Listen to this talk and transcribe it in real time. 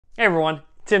Hey everyone,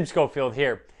 Tim Schofield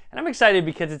here, and I'm excited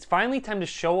because it's finally time to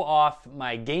show off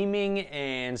my gaming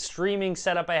and streaming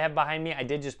setup I have behind me. I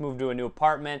did just move to a new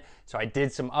apartment, so I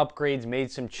did some upgrades, made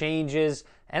some changes,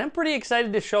 and I'm pretty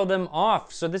excited to show them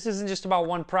off. So this isn't just about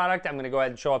one product. I'm gonna go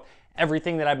ahead and show off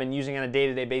everything that I've been using on a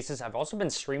day-to-day basis. I've also been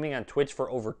streaming on Twitch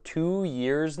for over 2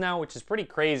 years now, which is pretty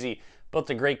crazy. Built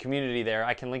a great community there.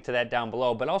 I can link to that down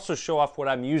below, but also show off what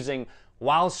I'm using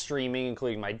while streaming,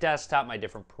 including my desktop, my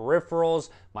different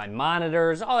peripherals, my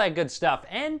monitors, all that good stuff,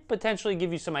 and potentially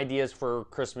give you some ideas for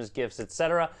Christmas gifts,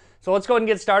 etc. So let's go ahead and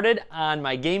get started on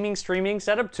my gaming streaming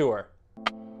setup tour.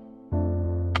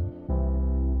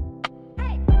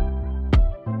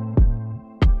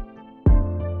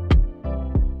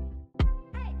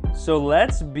 So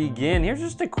let's begin. Here's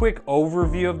just a quick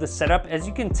overview of the setup. As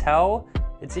you can tell,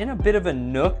 it's in a bit of a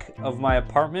nook of my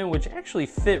apartment, which actually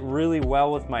fit really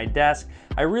well with my desk.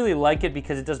 I really like it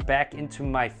because it does back into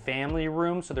my family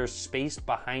room, so there's space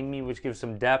behind me, which gives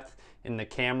some depth in the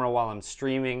camera while I'm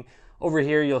streaming. Over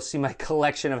here, you'll see my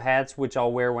collection of hats, which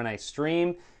I'll wear when I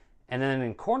stream. And then in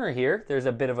the corner here, there's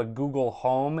a bit of a Google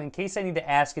Home in case I need to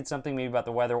ask it something maybe about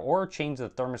the weather or change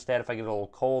the thermostat if I get a little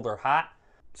cold or hot.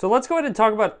 So let's go ahead and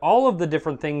talk about all of the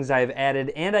different things I've added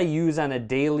and I use on a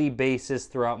daily basis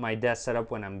throughout my desk setup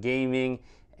when I'm gaming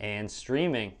and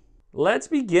streaming. Let's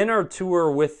begin our tour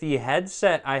with the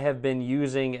headset I have been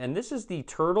using, and this is the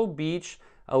Turtle Beach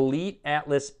Elite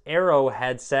Atlas Aero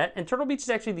headset. And Turtle Beach is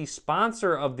actually the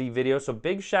sponsor of the video, so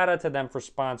big shout out to them for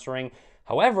sponsoring.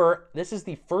 However, this is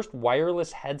the first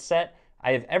wireless headset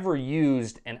I have ever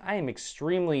used, and I am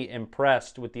extremely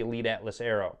impressed with the Elite Atlas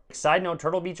Aero. Side note,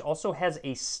 Turtle Beach also has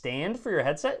a stand for your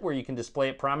headset where you can display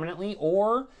it prominently,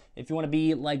 or if you want to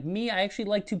be like me, I actually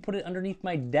like to put it underneath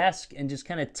my desk and just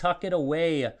kind of tuck it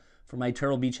away for my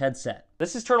Turtle Beach headset.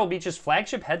 This is Turtle Beach's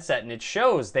flagship headset, and it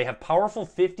shows they have powerful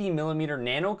 50mm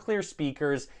nano clear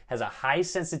speakers, has a high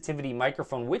sensitivity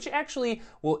microphone, which actually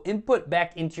will input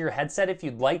back into your headset if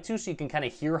you'd like to, so you can kind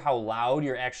of hear how loud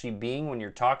you're actually being when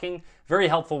you're talking. Very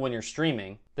helpful when you're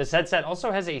streaming. This headset also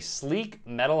has a sleek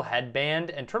metal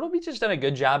headband, and Turtle Beach has done a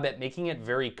good job at making it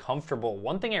very comfortable.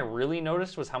 One thing I really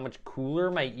noticed was how much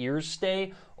cooler my ears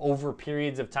stay over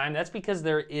periods of time. That's because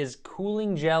there is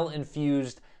cooling gel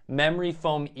infused memory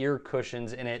foam ear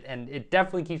cushions in it, and it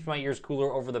definitely keeps my ears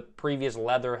cooler over the previous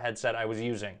leather headset I was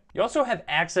using. You also have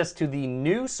access to the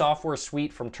new software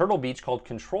suite from Turtle Beach called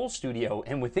Control Studio,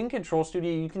 and within Control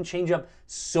Studio you can change up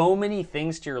so many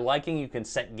things to your liking. You can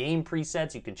set game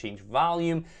presets, you can change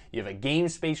volume, you have a game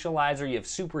spatializer, you have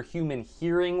superhuman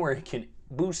hearing where it can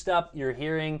boost up your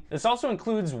hearing. This also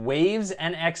includes Waves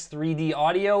NX 3D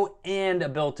audio and a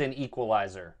built-in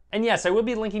equalizer. And yes, I will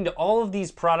be linking to all of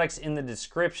these products in the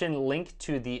description, link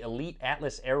to the Elite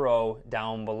Atlas Aero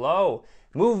down below.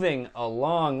 Moving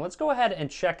along, let's go ahead and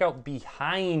check out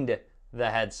behind the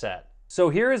headset. So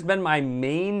here has been my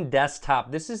main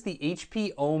desktop. This is the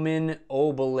HP Omen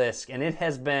Obelisk, and it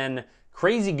has been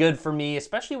crazy good for me,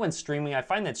 especially when streaming. I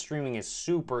find that streaming is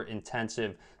super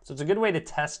intensive, so it's a good way to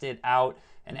test it out.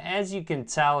 And as you can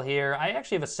tell here, I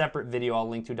actually have a separate video I'll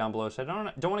link to down below, so I don't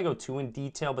want to go too in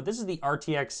detail, but this is the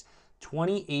RTX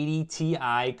 2080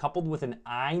 Ti coupled with an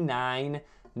i9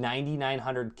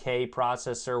 9900K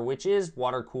processor, which is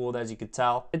water cooled, as you can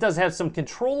tell. It does have some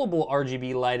controllable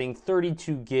RGB lighting,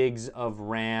 32 gigs of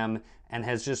RAM, and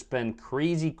has just been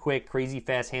crazy quick, crazy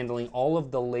fast handling all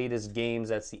of the latest games.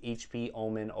 That's the HP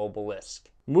Omen Obelisk.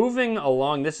 Moving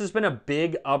along, this has been a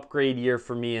big upgrade year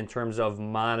for me in terms of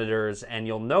monitors, and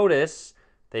you'll notice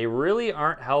they really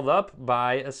aren't held up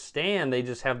by a stand. They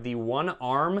just have the one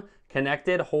arm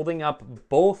connected, holding up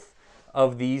both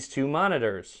of these two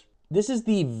monitors. This is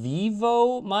the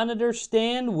Vivo monitor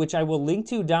stand, which I will link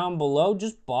to down below.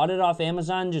 Just bought it off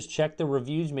Amazon, just checked the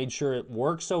reviews, made sure it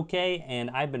works okay, and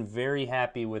I've been very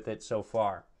happy with it so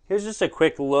far. Here's just a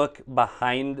quick look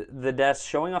behind the desk,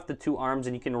 showing off the two arms,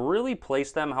 and you can really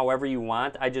place them however you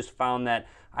want. I just found that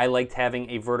I liked having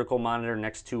a vertical monitor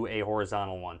next to a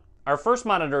horizontal one. Our first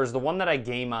monitor is the one that I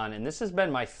game on, and this has been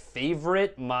my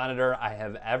favorite monitor I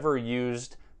have ever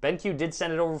used. BenQ did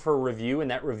send it over for a review,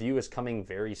 and that review is coming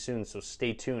very soon, so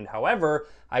stay tuned. However,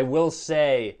 I will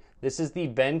say this is the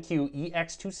BenQ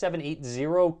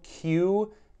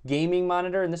EX2780Q gaming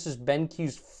monitor, and this is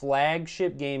BenQ's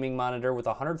flagship gaming monitor with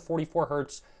 144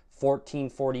 Hz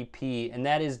 1440p, and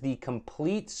that is the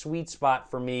complete sweet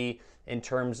spot for me in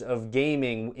terms of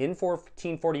gaming in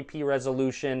 1440p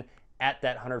resolution at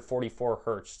that 144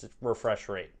 Hz refresh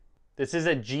rate. This is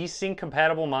a G-Sync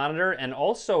compatible monitor and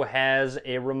also has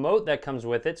a remote that comes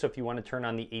with it. So if you want to turn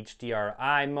on the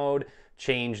HDRI mode,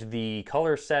 change the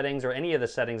color settings or any of the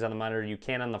settings on the monitor you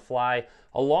can on the fly,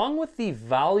 along with the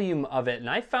volume of it. And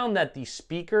I found that the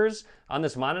speakers on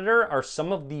this monitor are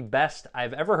some of the best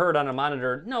I've ever heard on a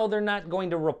monitor. No, they're not going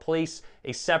to replace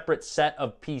a separate set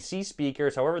of PC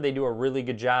speakers. However, they do a really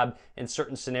good job in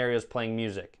certain scenarios playing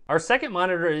music. Our second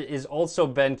monitor is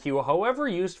also BenQ, however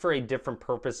used for a different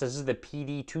purpose. This is the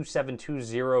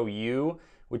PD2720U,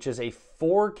 which is a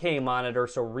 4K monitor,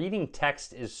 so reading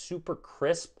text is super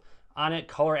crisp on it.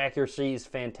 Color accuracy is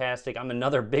fantastic. I'm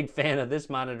another big fan of this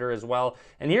monitor as well.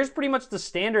 And here's pretty much the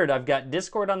standard. I've got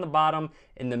Discord on the bottom,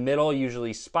 in the middle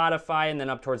usually Spotify, and then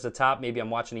up towards the top maybe I'm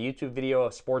watching a YouTube video,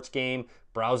 a sports game,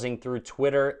 browsing through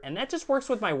Twitter, and that just works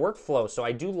with my workflow. So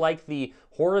I do like the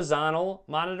horizontal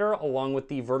monitor along with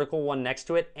the vertical one next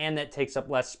to it, and that takes up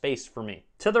less space for me.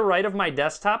 To the right of my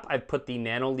desktop, I've put the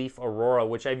Nanoleaf Aurora,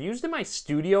 which I've used in my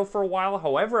studio for a while.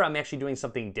 However, I'm actually doing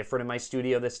something different in my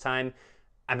studio this time.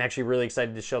 I'm actually really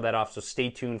excited to show that off, so stay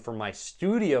tuned for my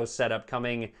studio setup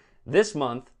coming this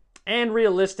month. And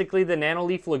realistically, the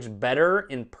Nanoleaf looks better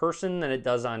in person than it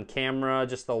does on camera.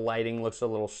 Just the lighting looks a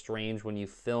little strange when you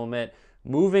film it.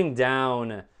 Moving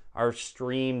down, our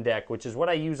Stream Deck, which is what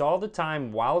I use all the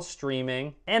time while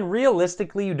streaming. And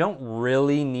realistically, you don't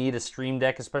really need a Stream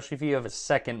Deck, especially if you have a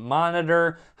second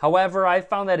monitor. However, I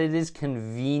found that it is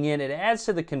convenient. It adds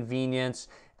to the convenience.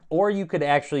 Or you could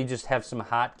actually just have some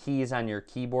hotkeys on your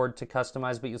keyboard to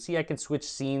customize, but you'll see I can switch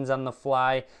scenes on the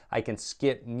fly. I can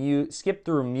skip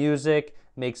through music,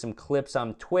 make some clips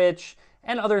on Twitch,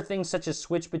 and other things such as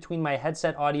switch between my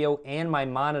headset audio and my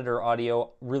monitor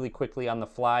audio really quickly on the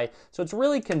fly. So it's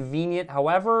really convenient.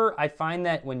 However, I find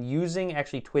that when using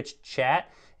actually Twitch chat,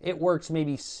 it works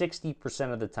maybe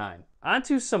 60% of the time.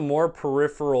 Onto some more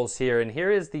peripherals here, and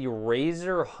here is the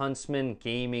Razer Huntsman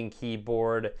gaming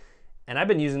keyboard. And I've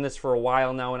been using this for a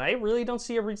while now, and I really don't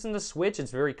see a reason to switch.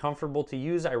 It's very comfortable to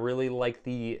use. I really like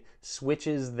the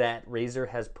switches that Razer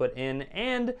has put in,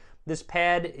 and this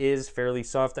pad is fairly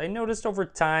soft. I noticed over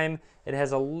time it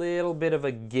has a little bit of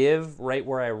a give right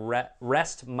where I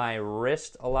rest my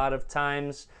wrist a lot of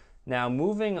times. Now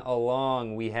moving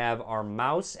along, we have our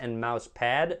mouse and mouse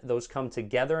pad. Those come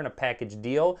together in a package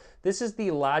deal. This is the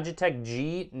Logitech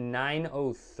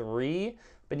G903.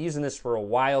 Been using this for a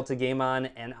while to game on,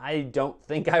 and I don't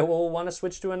think I will want to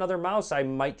switch to another mouse. I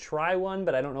might try one,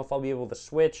 but I don't know if I'll be able to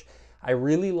switch. I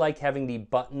really like having the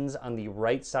buttons on the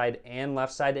right side and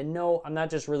left side, and no, I'm not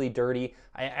just really dirty.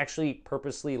 I actually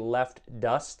purposely left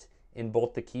dust in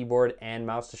both the keyboard and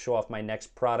mouse to show off my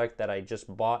next product that I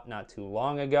just bought not too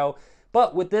long ago.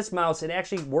 But with this mouse, it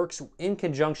actually works in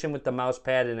conjunction with the mouse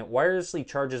pad, and it wirelessly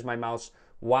charges my mouse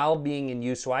while being in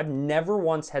use. So I've never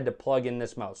once had to plug in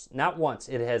this mouse. Not once.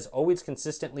 It has always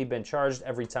consistently been charged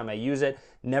every time I use it.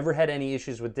 Never had any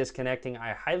issues with disconnecting.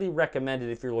 I highly recommend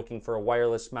it if you're looking for a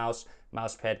wireless mouse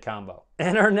pad combo.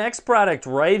 And our next product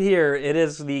right here, it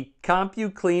is the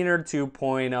CompuCleaner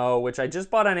 2.0, which I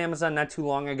just bought on Amazon not too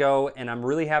long ago, and I'm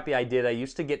really happy I did. I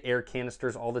used to get air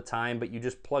canisters all the time, but you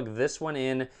just plug this one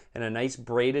in a nice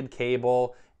braided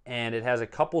cable, and it has a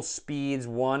couple speeds,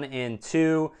 1 and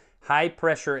 2. High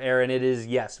pressure air, and it is,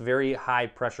 yes, very high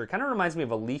pressure. Kind of reminds me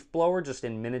of a leaf blower, just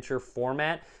in miniature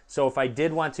format. So if I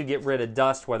did want to get rid of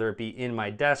dust, whether it be in my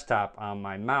desktop, on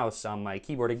my mouse, on my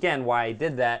keyboard, again, why I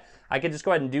did that, I could just go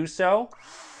ahead and do so.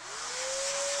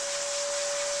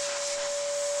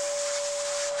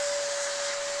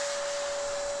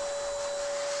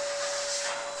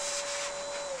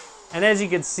 And as you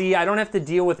can see, I don't have to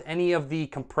deal with any of the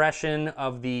compression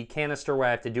of the canister where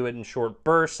I have to do it in short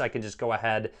bursts. I can just go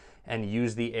ahead and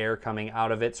use the air coming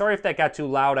out of it. Sorry if that got too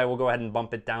loud. I will go ahead and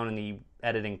bump it down in the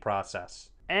editing process.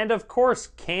 And of course,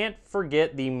 can't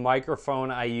forget the microphone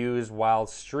I use while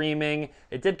streaming.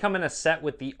 It did come in a set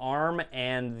with the arm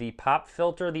and the pop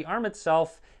filter. The arm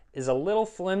itself is a little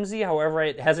flimsy. However,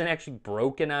 it hasn't actually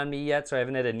broken on me yet, so I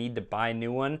haven't had a need to buy a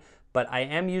new one. But I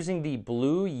am using the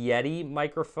Blue Yeti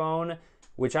microphone,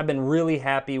 which I've been really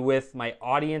happy with. My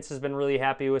audience has been really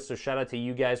happy with, so shout out to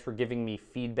you guys for giving me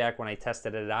feedback when I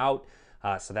tested it out.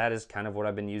 So that is kind of what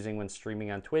I've been using when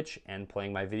streaming on Twitch and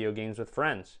playing my video games with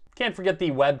friends. Can't forget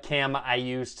the webcam I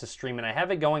use to stream, and I have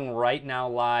it going right now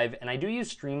live, and I do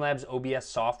use Streamlabs OBS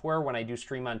software when I do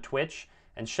stream on Twitch.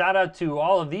 And shout out to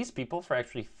all of these people for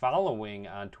actually following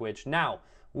on Twitch. Now,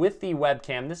 with the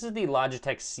webcam, this is the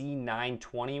Logitech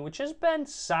C920, which has been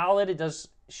solid. It does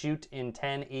shoot in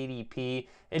 1080p.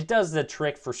 It does the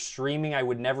trick for streaming. I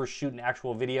would never shoot an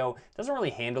actual video. It doesn't really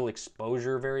handle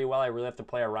exposure very well. I really have to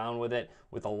play around with it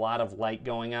with a lot of light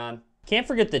going on. Can't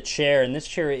forget the chair, and this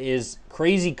chair is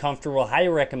crazy comfortable, highly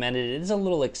recommended. It is a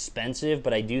little expensive,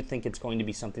 but I do think it's going to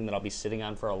be something that I'll be sitting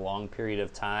on for a long period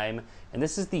of time. And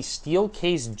this is the steel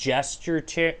case gesture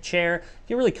chair. You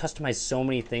can really customize so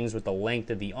many things with the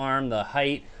length of the arm, the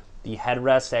height. The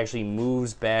headrest actually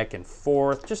moves back and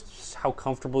forth, just how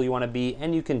comfortable you want to be,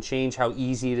 and you can change how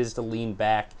easy it is to lean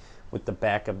back with the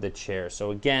back of the chair.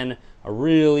 So again, a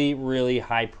really, really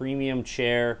high premium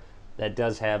chair that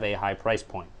does have a high price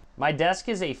point. My desk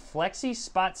is a Flexi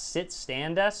Spot sit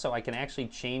stand desk, so I can actually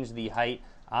change the height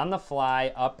on the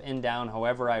fly, up and down,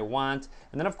 however I want.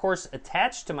 And then of course,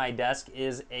 attached to my desk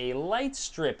is a light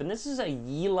strip, and this is a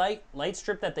Yeelight light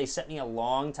strip that they sent me a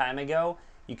long time ago.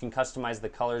 You can customize the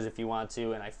colors if you want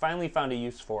to, and I finally found a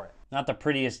use for it. Not the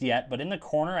prettiest yet, but in the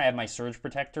corner I have my surge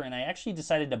protector, and I actually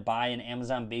decided to buy an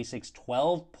Amazon Basics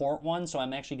 12 port one, so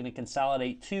I'm actually gonna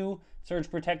consolidate 2 surge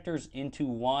protectors into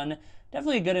one.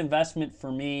 Definitely a good investment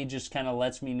for me, just kind of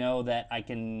lets me know that I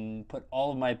can put all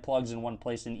of my plugs in one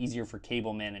place and easier for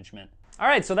cable management. All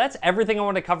right, so that's everything I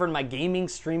wanted to cover in my gaming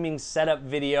streaming setup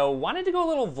video. Wanted to go a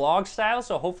little vlog style,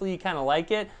 so hopefully you kind of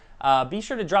like it. Be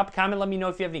sure to drop a comment, let me know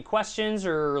if you have any questions,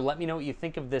 or let me know what you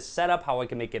think of this setup, how I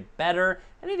can make it better,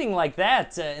 anything like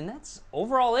that. And that's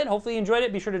overall it. Hopefully you enjoyed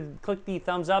it. Be sure to click the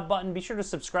thumbs up button. Be sure to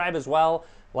subscribe as well.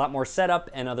 A lot more setup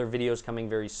and other videos coming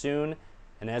very soon.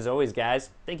 And as always, guys,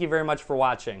 thank you very much for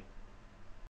watching.